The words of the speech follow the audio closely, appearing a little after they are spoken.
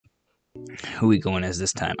Who we going as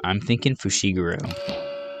this time? I'm thinking Fushiguro.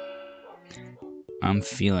 I'm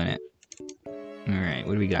feeling it. Alright,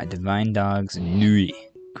 what do we got? Divine Dogs, Nui,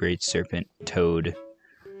 Great Serpent, Toad,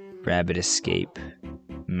 Rabbit Escape,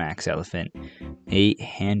 Max Elephant,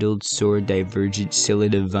 8-handled sword, Divergent, Scylla,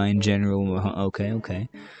 Divine General. Okay.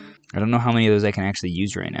 I don't know how many of those I can actually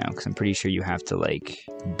use right now, because I'm pretty sure you have to, like,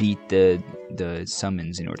 beat the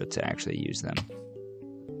summons in order to actually use them.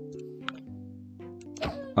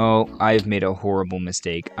 Oh, I've made a horrible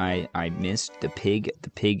mistake. I missed the pig.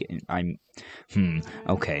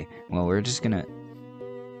 Okay. Well, we're just gonna...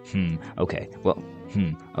 Okay. Well,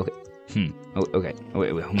 okay. Oh, okay. Oh,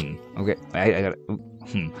 wait. Okay. I gotta...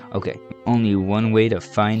 Okay. Only one way to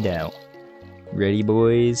find out. Ready,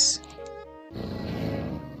 boys?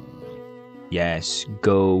 Yes.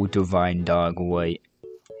 Go, Divine Dog White.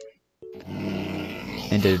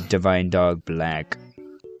 And a Divine Dog Black.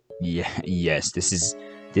 Yeah. Yes, this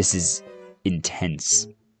is intense.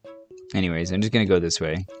 Anyways, I'm just gonna go this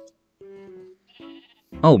way.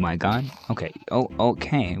 Oh my god. Okay. Oh,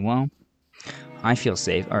 okay. Well, I feel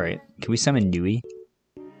safe. Alright. Can we summon Nui?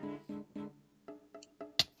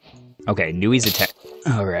 Okay, Nui's attack.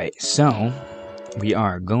 Alright, so we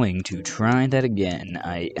are going to try that again.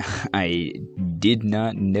 I did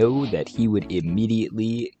not know that he would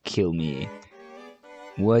immediately kill me.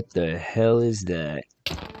 What the hell is that?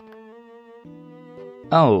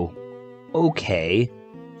 Oh, okay.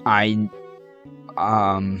 I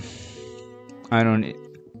don't...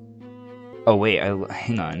 Oh, wait,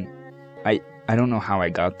 hang on. I don't know how I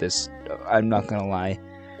got this. I'm not gonna lie.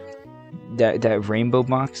 That rainbow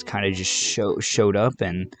box kind of just showed up,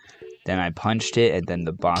 and then I punched it, and then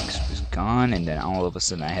the box was gone, and then all of a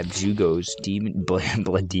sudden I have Jugo's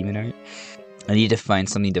blood demon art. I need to find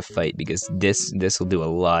something to fight, because this will do a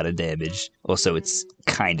lot of damage. Also, it's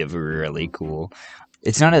kind of really cool.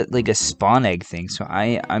 It's not like a spawn egg thing, so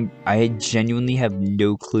I genuinely have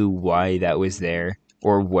no clue why that was there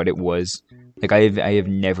or what it was. Like I have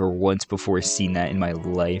never once before seen that in my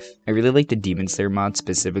life. I really like the Demon Slayer mod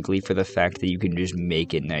specifically for the fact that you can just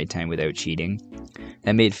make it nighttime without cheating.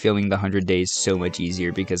 That made filming the 100 days so much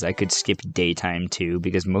easier because I could skip daytime too,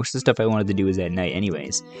 because most of the stuff I wanted to do was at night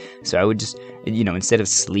anyways. So I would just, instead of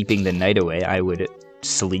sleeping the night away, I would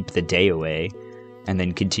sleep the day away and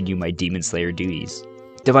then continue my Demon Slayer duties.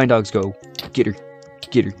 Divine Dogs, go. Get her.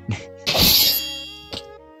 Get her.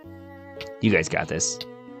 You guys got this.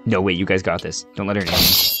 No, wait, you guys got this. Don't let her know.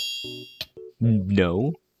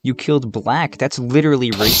 No. You killed Black. That's literally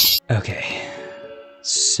right. Okay.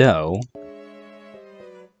 So,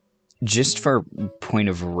 just for point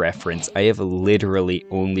of reference, I have literally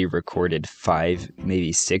only recorded 5,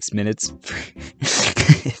 maybe 6 minutes. This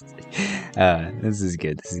is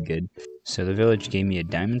good. This is good. So the village gave me a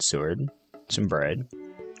diamond sword, some bread.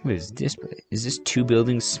 What is this? Is this 2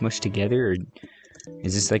 buildings smushed together, or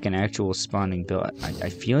is this like an actual spawning build? I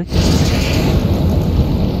feel like this is...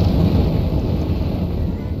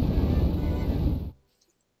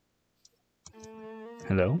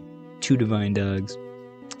 Hello? 2 divine dogs.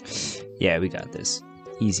 Yeah, we got this.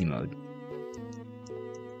 Easy mode.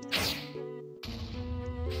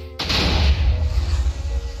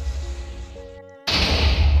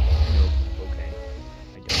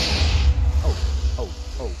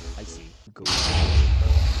 I see. Go.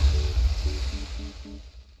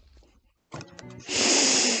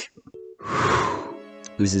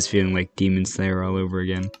 This is feeling like Demon Slayer all over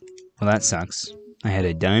again. Well, that sucks. I had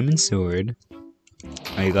a diamond sword.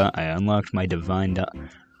 I unlocked my divine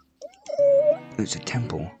There's a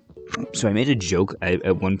temple. So I made a joke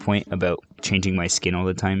at one point about changing my skin all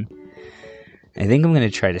the time. I think I'm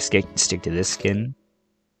gonna try to stick to this skin,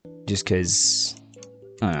 just cause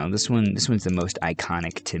I don't know. This one's the most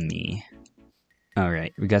iconic to me. All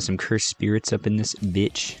right, we got some cursed spirits up in this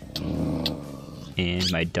bitch,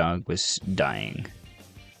 and my dog was dying.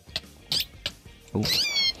 Oh.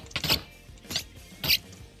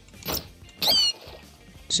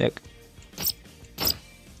 Sick.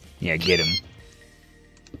 Yeah, get him.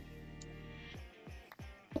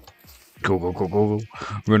 Go, go, go, go, go.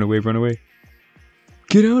 Run away, run away.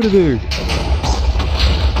 Get out of there!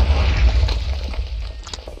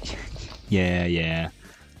 Yeah.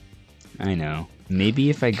 I know. Maybe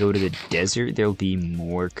if I go to the desert, there'll be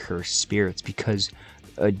more cursed spirits, because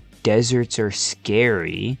deserts are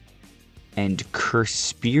scary, and cursed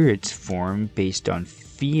spirits form based on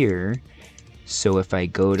fear. So if I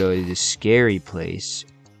go to the scary place,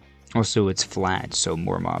 also it's flat, so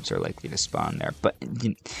more mobs are likely to spawn there. But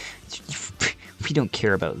we don't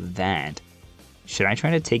care about that. Should I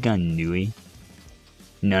try to take on Nui?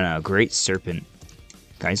 No, Great Serpent.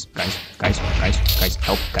 Guys,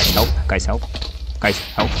 help,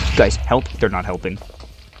 guys, help. They're not helping.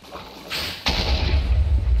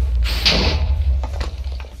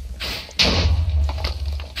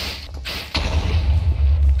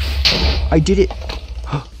 I did it!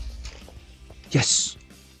 Yes!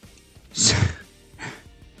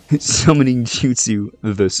 Summoning Jutsu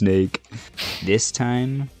the snake. This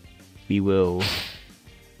time, we will...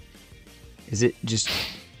 Is it just...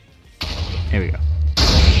 There we go.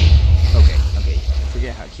 Okay.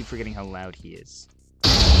 Keep forgetting how loud he is.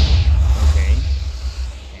 Okay.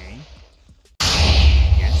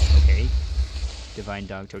 Yes, okay. Divine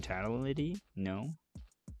Dog Totality? No.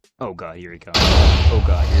 Oh god, here he comes.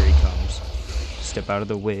 Step out of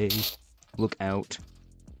the way. Look out.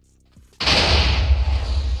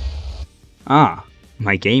 Ah,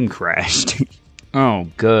 my game crashed. Oh,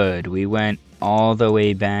 good. We went all the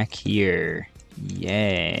way back here.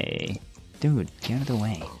 Yay. Dude, get out of the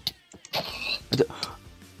way.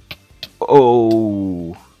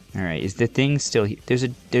 Oh. Alright, is the thing still here? There's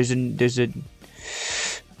a...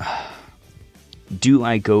 Do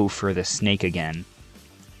I go for the snake again?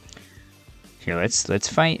 Here, let's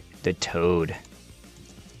fight the toad.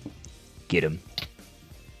 Get him.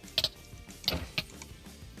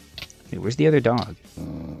 Wait, where's the other dog?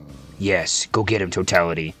 Yes, go get him,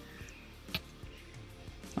 Totality.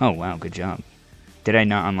 Oh, wow, good job. Did I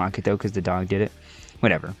not unlock it, though, because the dog did it?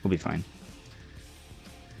 Whatever, we'll be fine.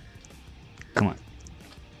 Come on.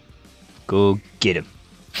 Go get him.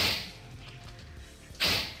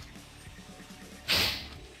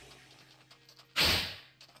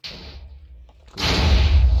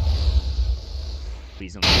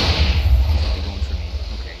 Please don't be going for me.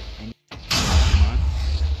 Okay.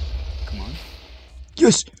 Come on.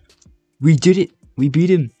 Yes! We did it! We beat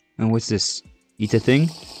him! And what's this? Eat the thing?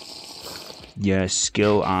 Yes,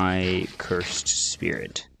 skill eye, cursed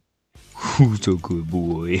spirit. Who's a good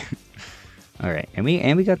boy? Alright, and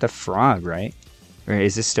we got the frog, right? Or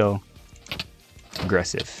is this still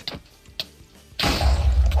aggressive?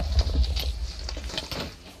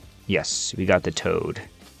 Yes, we got the toad.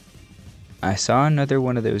 I saw another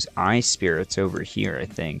one of those eye spirits over here, I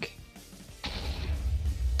think.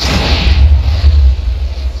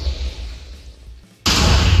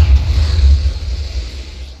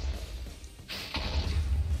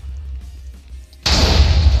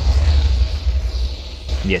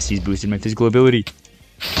 Yes, he's boosted my physical ability.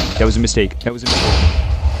 That was a mistake.